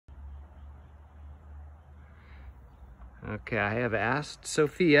Okay, I have asked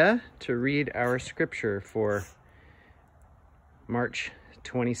Sophia to read our scripture for March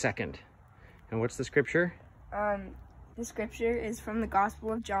 22nd. And what's the scripture? The scripture is from the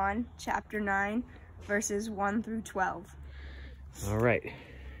Gospel of John, chapter 9, verses 1 through 12. All right.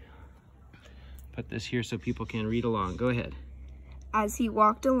 Put this here so people can read along. Go ahead. As he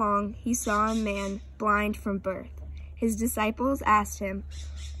walked along, he saw a man blind from birth. His disciples asked him,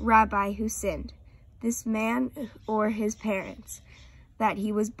 "Rabbi, who sinned, this man or his parents, that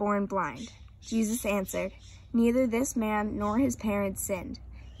he was born blind?" Jesus answered, "Neither this man nor his parents sinned.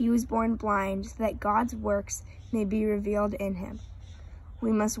 He was born blind, that God's works may be revealed in him.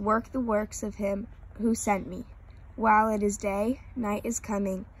 We must work the works of him who sent me. While it is day, night is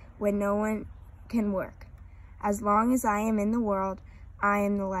coming, when no one can work. As long as I am in the world, I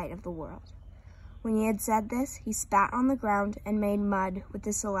am the light of the world." When he had said this, he spat on the ground and made mud with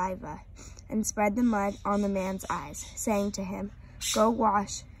the saliva, and spread the mud on the man's eyes, saying to him, "Go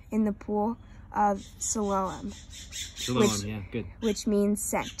wash in the pool of Siloam," which means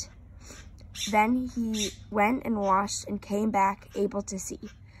sent. Then he went and washed and came back able to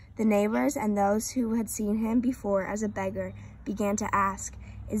see. The neighbors and those who had seen him before as a beggar began to ask,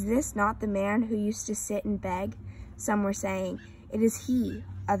 "Is this not the man who used to sit and beg?" Some were saying, "It is he."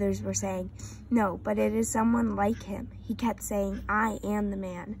 Others were saying, "No, but it is someone like him." He kept saying, "I am the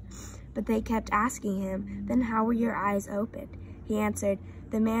man." But they kept asking him, "Then how were your eyes opened?" He answered,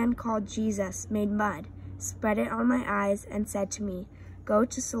 "The man called Jesus made mud, spread it on my eyes, and said to me, 'Go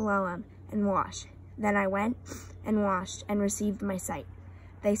to Siloam and wash.' Then I went and washed and received my sight."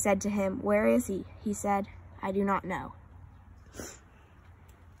 They said to him, "Where is he?" He said, "I do not know."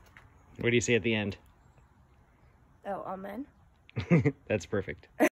 What do you say at the end? Oh, amen. That's perfect.